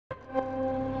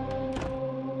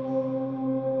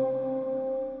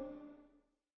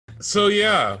So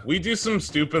yeah, we do some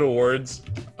stupid awards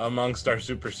amongst our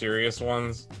super serious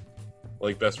ones,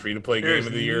 like best free-to-play game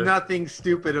of the year. There's nothing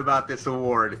stupid about this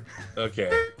award.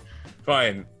 Okay,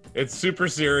 fine. It's super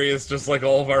serious, just like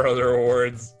all of our other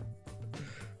awards.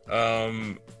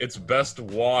 It's best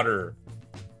water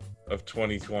of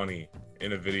 2020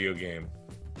 in a video game.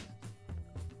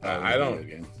 I don't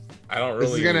really.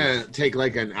 This is gonna take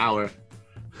like an hour.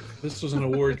 This was an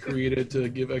award created to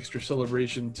give extra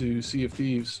celebration to Sea of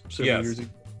Thieves several years ago.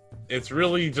 It's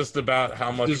really just about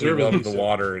how much we love the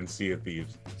water in Sea of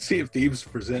Thieves. Sea of Thieves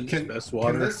presents best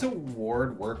water. Can this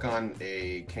award work on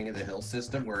a King of the Hill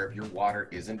system where if your water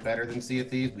isn't better than Sea of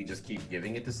Thieves, we just keep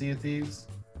giving it to Sea of Thieves?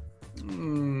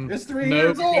 It's 3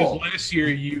 years old. Last year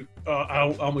you,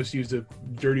 I almost used a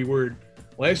dirty word.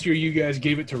 Last year you guys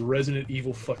gave it to Resident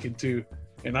Evil fucking 2.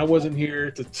 And I wasn't here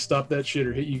to stop that shit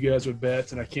or hit you guys with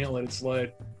bats, and I can't let it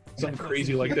slide. Something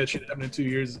crazy like that shit happened in 2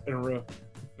 years in a row.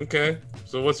 Okay,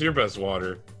 so what's your best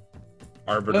water?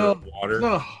 Arbiter of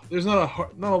water? There's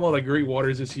not a lot of great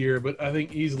waters this year, but I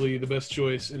think easily the best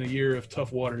choice in a year of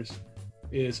tough waters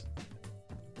is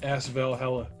Ass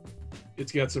Valhalla.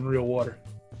 It's got some real water.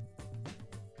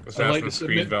 Assassin's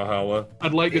Creed Valhalla.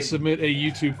 I'd like to submit a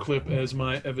YouTube clip as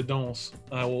my evidence.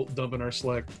 I will dump in our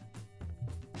Slack.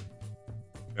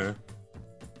 Okay.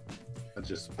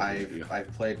 I've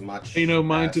played much.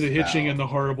 Mine to the hitching and the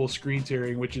horrible screen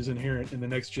tearing, which is inherent in the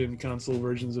next gen console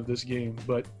versions of this game,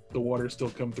 but the water still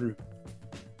come through.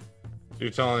 So you're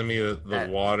telling me that the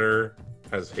water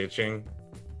has hitching?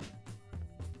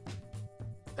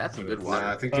 That's a good water.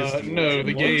 I think no,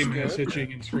 the game has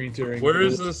hitching and screen tearing. Where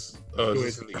is this? Oh, is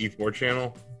this in the E4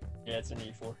 channel? Yeah, it's in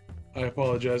E4. I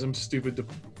apologize. I'm stupid to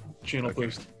channel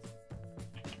post.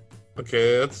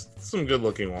 Okay, that's some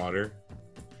good-looking water.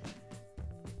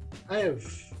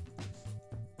 It's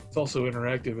also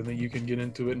interactive in that you can get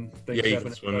into it and things you happen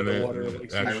can swim in the water.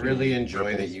 I really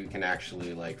enjoy that you can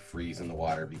actually like freeze in the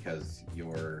water because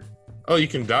you're. Oh, you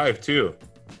can dive too.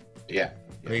 Yeah.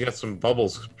 And you got some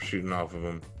bubbles shooting off of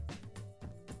them.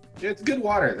 Yeah, it's good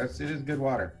water. It is good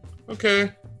water.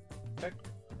 Okay.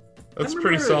 That's a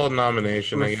pretty solid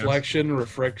nomination, I guess. Reflection,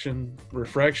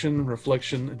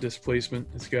 reflection, displacement.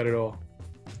 It's got it all.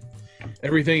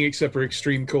 Everything except for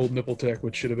extreme cold nipple tech,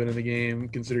 which should have been in the game,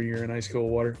 considering you're in ice cold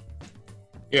water.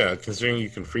 Yeah, considering you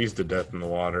can freeze to death in the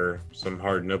water, some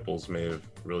hard nipples may have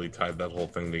really tied that whole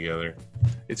thing together.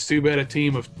 It's too bad a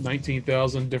team of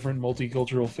 19,000 different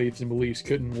multicultural faiths and beliefs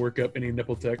couldn't work up any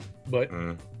nipple tech, but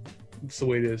it's the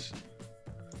way it is.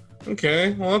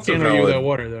 Okay, well that's Can't argue that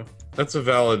water though. That's a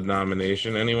valid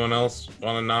nomination. Anyone else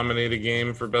want to nominate a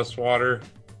game for best water?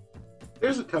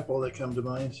 There's a couple that come to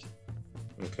mind.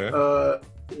 Okay.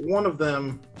 One of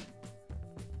them,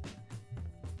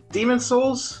 Demon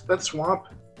Souls, that swamp.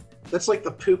 That's like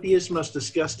the poopiest, most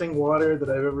disgusting water that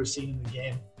I've ever seen in the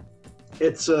game.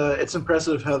 It's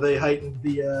impressive how they heightened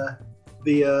the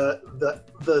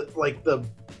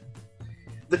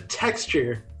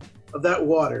texture of that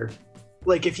water.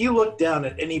 Like if you look down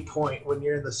at any point when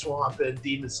you're in the swamp in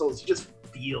Demon Souls, you just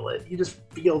feel it. You just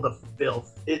feel the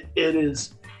filth. It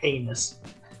is heinous.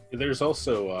 There's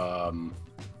also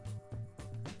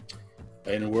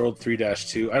in World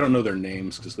 3-2, I don't know their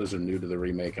names because those are new to the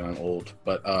remake and I'm old,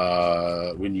 but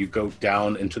when you go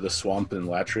down into the swamp in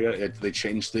Latria, they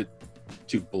changed it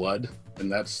to blood,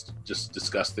 and that's just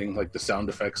disgusting, like the sound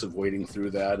effects of wading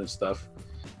through that and stuff.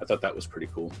 I thought that was pretty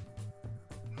cool.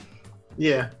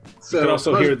 Yeah. So you can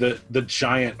also hear the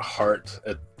giant heart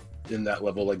in that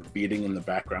level, like beating in the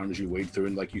background as you wade through,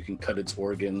 and like you can cut its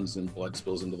organs and blood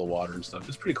spills into the water and stuff.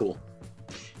 It's pretty cool.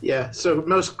 Yeah, so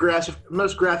most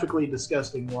graphically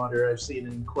disgusting water I've seen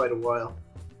in quite a while.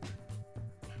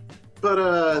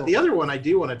 But the other one I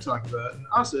do want to talk about, and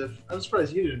Asif, I'm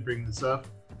surprised you didn't bring this up.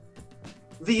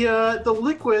 The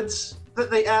liquids that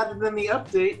they added in the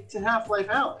update to Half-Life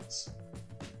Alyx.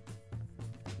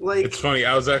 Like, it's funny,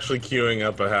 I was actually queuing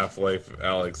up a Half-Life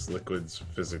Alyx liquids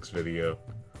physics video.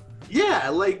 Yeah,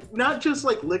 like not just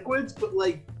like liquids, but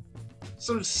like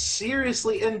some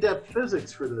seriously in-depth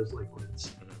physics for those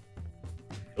liquids.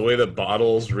 The way that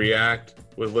bottles react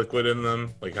with liquid in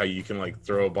them, like how you can like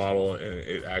throw a bottle and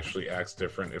it actually acts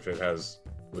different if it has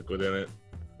liquid in it.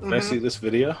 Can I see this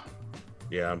video?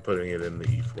 Yeah, I'm putting it in the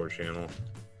E4 channel.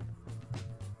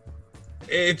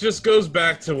 It just goes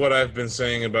back to what I've been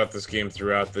saying about this game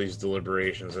throughout these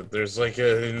deliberations, that there's like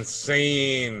an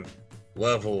insane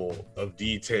level of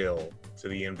detail to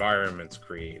the environments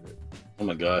created. Oh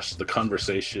my gosh, the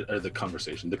condensation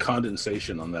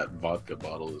on that vodka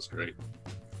bottle is great.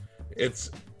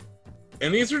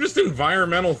 And these are just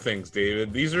environmental things,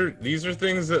 David. These are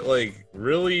things that like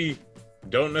really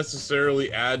don't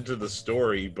necessarily add to the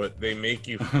story, but they make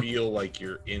you feel like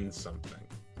you're in something.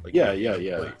 Like Yeah, you're yeah, in a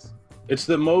yeah. place. It's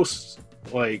the most,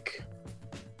 like,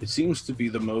 it seems to be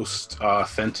the most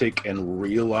authentic and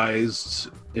realized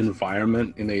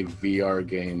environment in a VR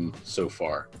game so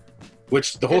far.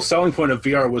 Which the whole selling point of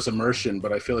VR was immersion,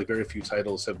 but I feel like very few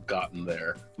titles have gotten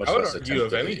there, much I would less argue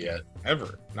of attempted any it yet.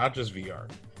 ever, not just VR.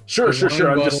 Sure.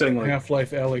 I'm just saying, like,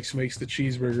 Half-Life Alyx makes the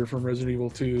cheeseburger from Resident Evil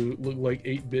 2 look like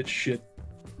 8-bit shit.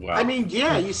 wow. I mean,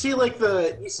 yeah, you see like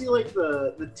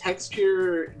the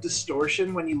texture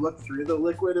distortion when you look through the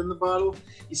liquid in the bottle.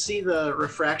 You see the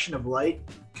refraction of light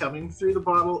coming through the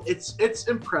bottle. It's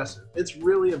impressive. It's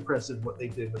really impressive what they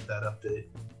did with that update.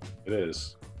 It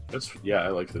is. I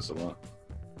like this a lot.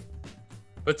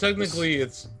 But technically,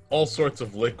 it's all sorts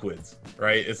of liquids,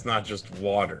 right? It's not just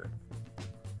water.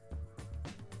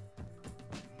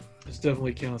 This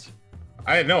definitely counts.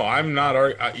 I know, I'm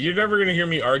not. You're never going to hear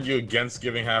me argue against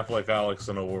giving Half-Life Alyx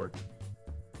an award.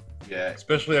 Yeah,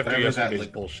 Especially after Whatever that yesterday's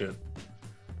bullshit.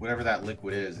 whatever that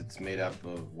liquid is, it's made up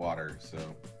of water, so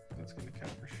that's going to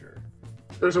count for sure.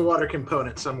 There's a water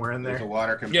component somewhere in There's a there.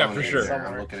 water component. Yeah, for in sure. there.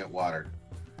 I'm looking at water.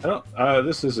 I don't.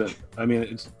 This isn't. I mean,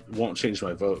 it won't change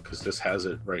my vote because this has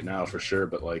it right now for sure.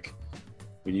 But like,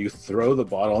 when you throw the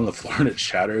bottle on the floor and it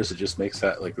shatters, it just makes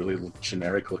that like really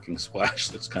generic-looking splash.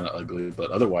 That's kind of ugly,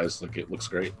 but otherwise, like, it looks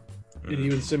great. It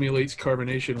even simulates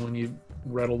carbonation when you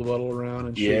rattle the bottle around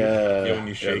and shake it. Yeah, when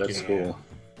you shake that's it. cool.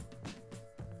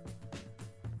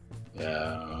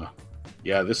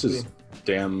 Yeah, this is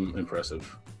damn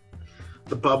impressive.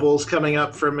 The bubbles coming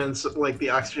up from like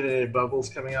the oxygenated bubbles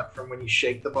coming up from when you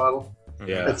shake the bottle.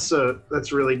 Yeah.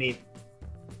 That's really neat.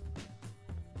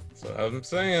 So I'm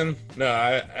saying, no,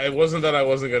 I wasn't that I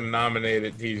wasn't going to nominate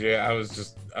it, TJ. I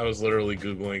was literally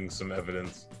Googling some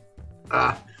evidence.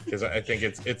 Because I think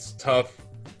it's tough.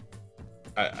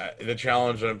 The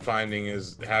challenge I'm finding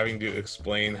is having to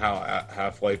explain how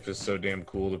Half-Life is so damn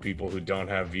cool to people who don't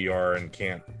have VR and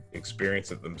can't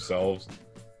experience it themselves.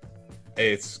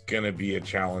 It's going to be a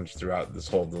challenge throughout this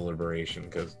whole deliberation,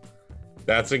 because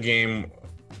that's a game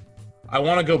I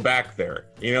want to go back there.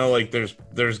 You know, like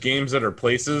there's games that are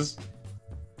places.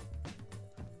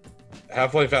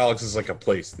 Half-Life Alyx is like a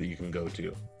place that you can go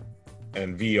to,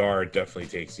 and VR definitely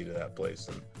takes you to that place.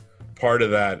 And part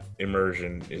of that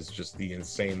immersion is just the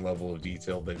insane level of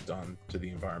detail they've done to the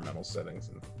environmental settings,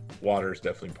 and water is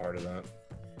definitely part of that.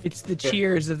 It's the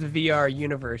cheers of the VR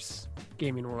universe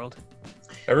gaming world.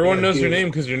 Everyone knows your name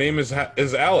because your name is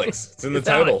Alyx. It's in the It's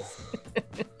title.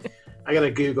 I gotta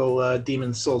Google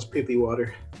Demon Souls poopy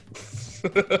water.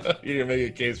 You're gonna make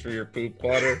a case for your poop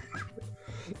water.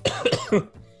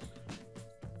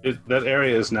 That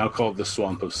area is now called the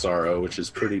Swamp of Sorrow, which is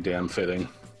pretty damn fitting.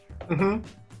 Mm-hmm.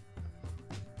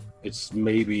 It's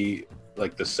maybe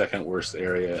like the second worst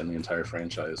area in the entire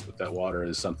franchise, but that water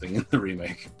is something in the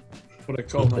remake. What I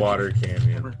call my Water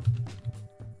canyon.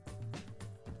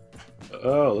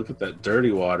 Oh, look at that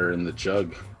dirty water in the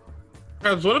jug.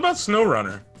 Krabs, what about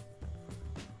SnowRunner?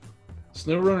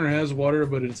 SnowRunner has water,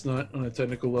 but it's not on a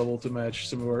technical level to match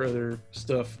some of our other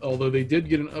stuff. Although they did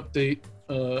get an update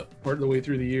part of the way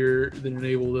through the year that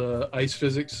enabled ice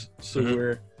physics, so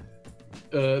where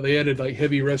they added like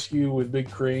heavy rescue with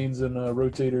big cranes and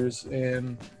rotators,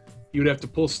 and you would have to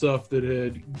pull stuff that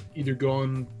had either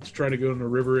gone to try to go in the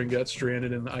river and got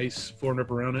stranded and the ice formed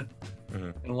up around it.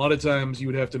 And a lot of times you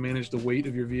would have to manage the weight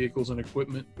of your vehicles and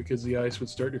equipment because the ice would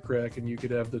start to crack and you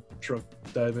could have the truck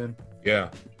dive in. Yeah.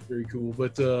 Very cool.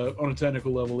 But on a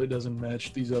technical level, it doesn't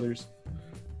match these others.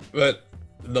 But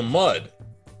the mud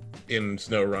in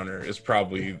SnowRunner is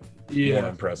probably more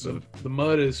impressive. The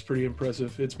mud is pretty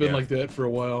impressive. It's been like that for a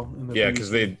while. Yeah, because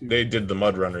they did the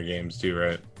Mud Runner games too,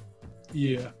 right?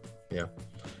 Yeah. Yeah.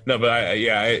 No, but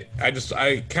I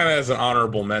kind of as an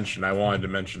honorable mention, I wanted to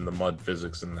mention the mud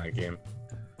physics in that game.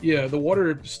 Yeah, the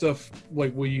water stuff,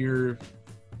 like when you're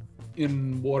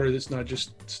in water that's not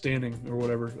just standing or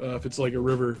whatever. If it's like a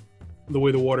river, the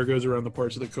way the water goes around the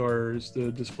parts of the cars,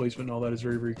 the displacement and all that is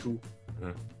very, very cool.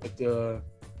 But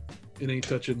it ain't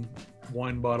touching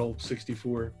Wine Bottle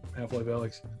 64 Half-Life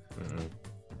Alyx.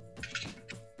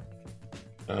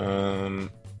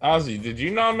 Ozzy, did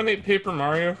you nominate Paper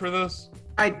Mario for this?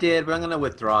 I did, but I'm gonna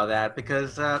withdraw that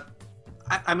because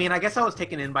I mean, I guess I was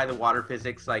taken in by the water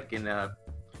physics, like in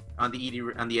on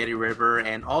the Eddy River,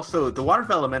 and also the water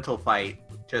elemental fight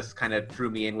just kind of drew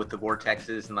me in with the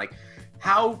vortexes and like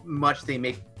how much they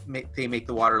make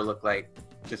the water look like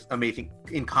just amazing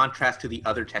in contrast to the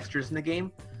other textures in the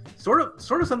game. Sort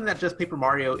of something that just Paper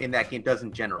Mario in that game does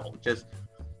in general. Just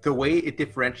the way it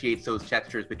differentiates those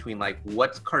textures between like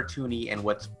what's cartoony and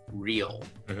what's real.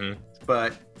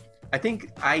 But I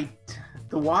think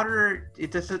the water,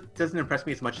 it doesn't impress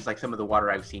me as much as like some of the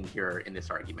water I've seen here in this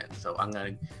argument. So I'm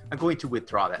going to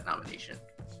withdraw that nomination.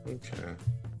 Okay.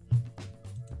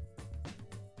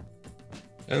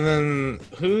 And then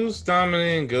who's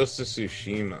dominating Ghost of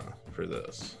Tsushima for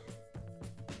this?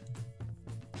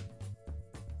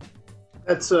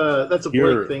 That's a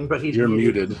Blake thing, but you're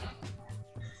muted.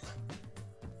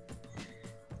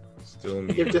 Still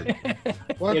You have muted. to-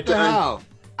 What You the have to- hell?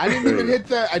 I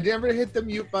never hit the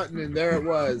mute button, and there it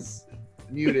was,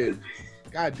 muted.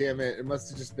 God damn it! It must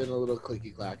have just been a little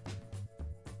clicky clack.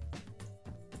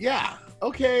 Yeah.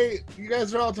 Okay. You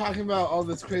guys are all talking about all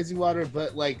this crazy water,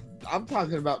 but like I'm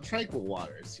talking about tranquil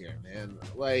waters here, man.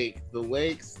 Like the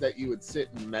lakes that you would sit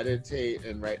and meditate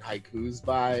and write haikus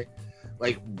by,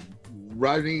 like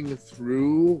running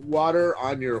through water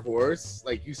on your horse.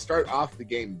 Like you start off the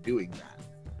game doing that.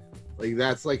 Like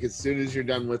that's like as soon as you're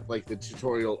done with like the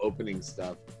tutorial opening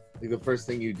stuff, like the first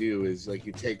thing you do is like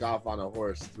you take off on a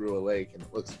horse through a lake and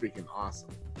it looks freaking awesome.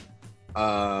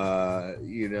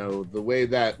 You know, the way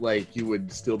that like you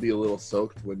would still be a little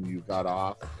soaked when you got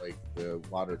off, like the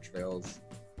water trails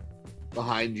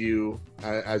behind you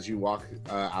as you walk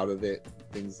out of it,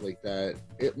 things like that.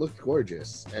 It looked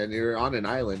gorgeous, and you're on an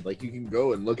island. Like you can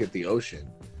go and look at the ocean.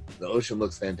 The ocean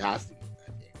looks fantastic in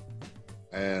that game,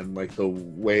 and like the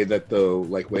way that the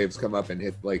like waves come up and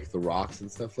hit like the rocks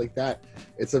and stuff like that.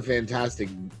 It's a fantastic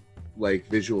like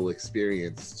visual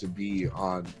experience to be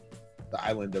on the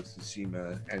island of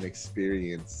Tsushima and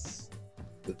experience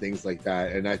the things like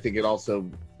that. And I think it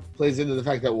also plays into the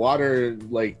fact that water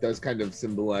like does kind of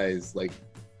symbolize like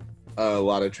a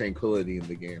lot of tranquility in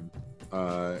the game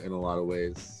in a lot of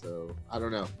ways. So I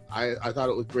don't know, I thought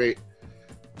it looked great,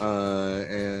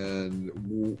 and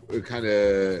it kind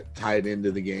of tied into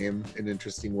the game in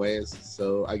interesting ways,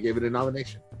 so I gave it a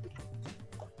nomination.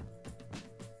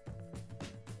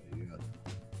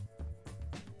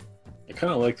 I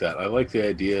kind of like that. I like the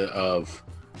idea of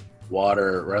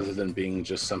water rather than being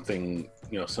just something,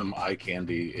 you know, some eye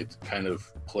candy. It kind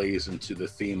of plays into the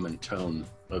theme and tone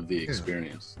of the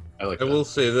experience. I like I that. will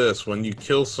say this: when you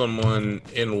kill someone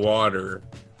in water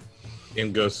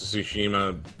in Ghost of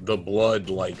Tsushima, the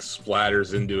blood like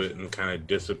splatters into it and kind of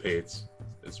dissipates.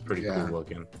 It's pretty cool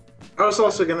looking. I was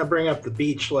also going to bring up the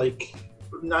beach, like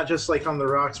not just like on the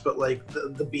rocks, but like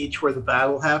the beach where the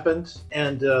battle happened,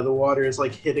 and the water is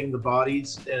like hitting the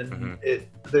bodies, and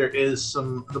there is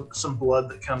some blood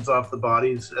that comes off the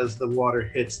bodies as the water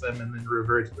hits them, and then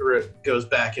goes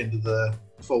back into the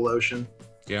full ocean.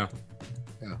 Yeah.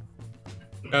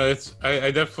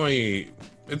 I definitely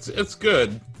it's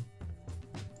good.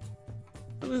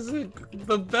 But is it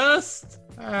the best?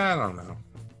 I don't know.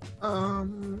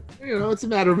 You know, it's a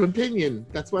matter of opinion.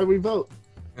 That's why we vote.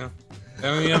 Yeah.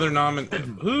 Any other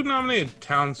who nominated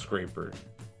Town Scraper?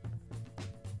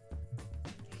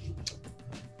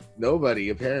 Nobody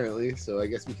apparently, so I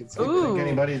guess we can say I think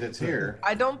anybody that's here.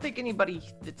 I don't think anybody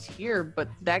that's here, but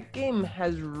that game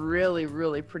has really,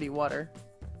 really pretty water.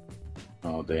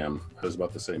 Oh damn! I was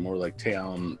about to say more like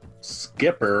Town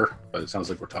Skipper, but it sounds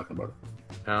like we're talking about it.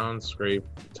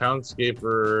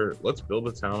 Townscaper. Let's build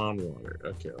a town on water.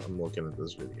 Okay, I'm looking at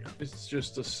this video. It's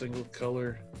just a single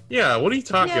color. Yeah, what are you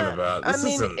talking about? This I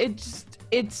mean, isn't...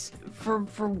 it's for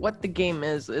what the game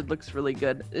is. It looks really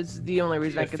good. It's the only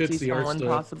reason I could see someone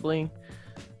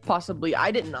possibly. I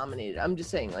didn't nominate it. I'm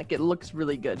just saying, like, it looks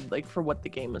really good, like for what the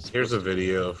game is. Here's a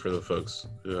video for the folks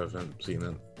who haven't seen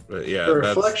it. But yeah, the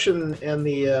reflection and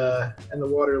the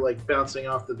water like bouncing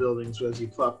off the buildings as you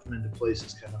plop them into place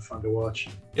is kind of fun to watch.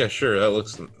 Yeah, sure. That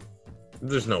looks.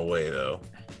 There's no way though.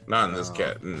 Not in this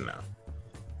cat. No.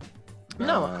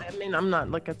 No, I mean, I'm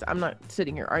not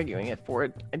sitting here arguing it for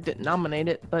it. I didn't nominate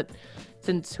it, but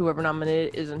since whoever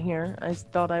nominated it isn't here, I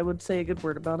thought I would say a good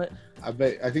word about it. I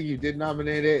think you did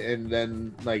nominate it, and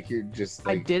then like you're just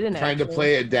like I didn't trying to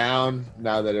play it down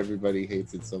now that everybody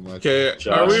hates it so much. Okay,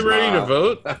 are we ready to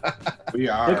vote? We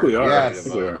are. I think we are. Yes. I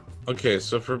think we are. Okay,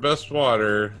 so for best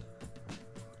water,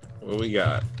 what we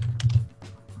got?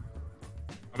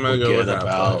 I'm gonna go with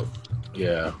Half-Life.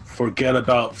 Forget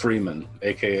about Freeman,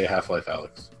 aka Half-Life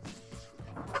Alyx.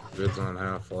 Bids on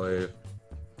Half-Life.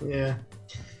 Yeah.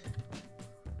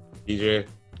 DJ.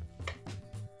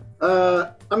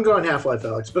 I'm going Half-Life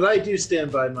Alyx, but I do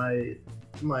stand by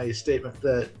my statement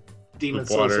that Demon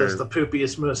Souls has the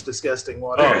poopiest, most disgusting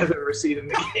water I've ever seen in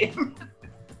the game.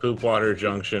 Poop Water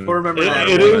Junction. Or remember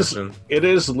it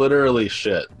is literally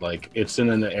shit. Like it's in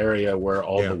an area where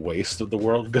all the waste of the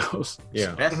world goes.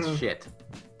 Yeah. Best shit.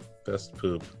 Best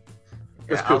poop.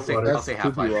 Yeah, I'll say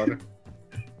Half-Life.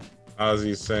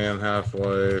 Ozzy's saying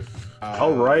Half-Life.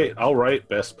 I'll write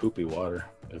best poopy water.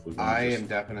 If we I am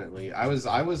definitely. I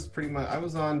was pretty much. I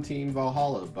was on Team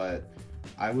Valhalla, but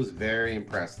I was very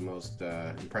impressed. The most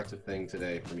impressive thing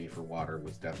today for me for water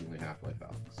was definitely Half-Life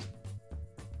Alyx.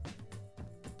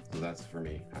 So that's for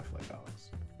me, Half-Life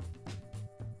Alyx.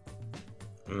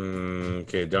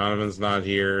 Okay, Donovan's not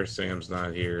here. Sam's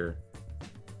not here.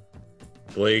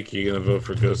 Blake, you gonna vote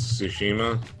for Ghost of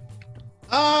Tsushima?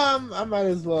 I might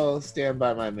as well stand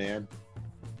by my man.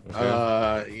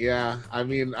 Okay. Yeah. I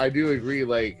mean, I do agree,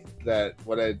 like that.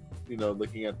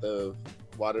 Looking at the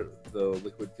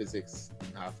liquid physics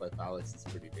in Half-Life Alyx is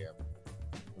pretty damn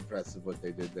impressive what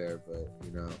they did there. But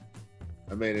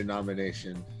I made a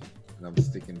nomination, and I'm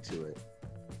sticking to it.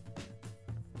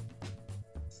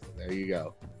 So there you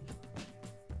go.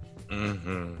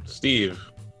 Steve.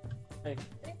 I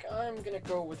think I'm gonna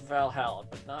go with Valhalla,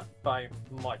 but not by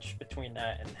much between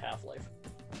that and Half-Life.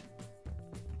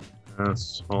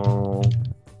 That's all.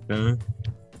 Okay.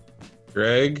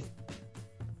 Greg?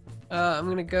 I'm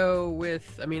gonna go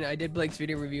with. I mean, I did Blake's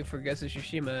video review for Ghost of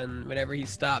Tsushima, and whenever he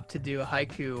stopped to do a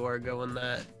haiku or go in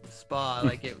that spa,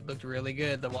 like it looked really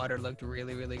good. The water looked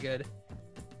really, really good.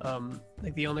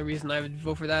 Like the only reason I would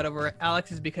vote for that over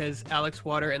Alyx is because Alyx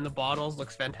water in the bottles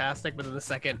looks fantastic, but then the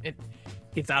second it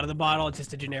gets out of the bottle, it's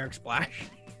just a generic splash.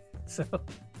 So.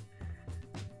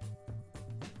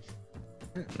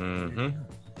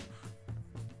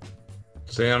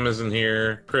 Sam isn't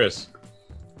here. Chris.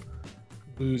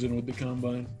 Losing with the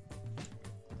combine.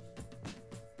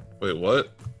 Wait,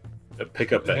 what?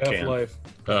 Pick up that Half-Life.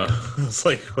 It's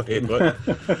like, wait, what?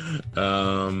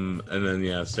 And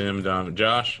then Sam, Dom,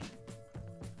 Josh.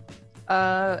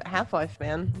 Half-Life,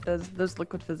 man. Those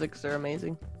liquid physics are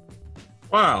amazing.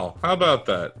 Wow, how about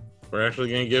that? We're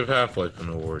actually gonna give Half-Life an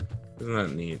award. Isn't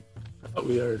that neat? Oh,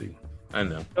 we already. I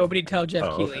know. Nobody tell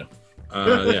Jeff Keighley.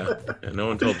 Yeah, no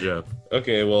one told Jeff.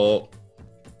 Okay, well,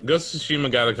 Ghost of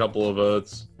Tsushima got a couple of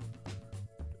votes,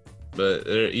 but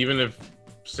even if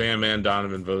Sam and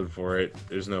Donovan voted for it,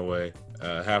 there's no way.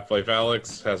 Half-Life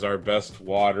Alyx has our best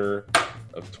water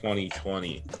of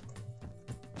 2020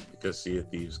 because Sea of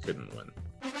Thieves couldn't win.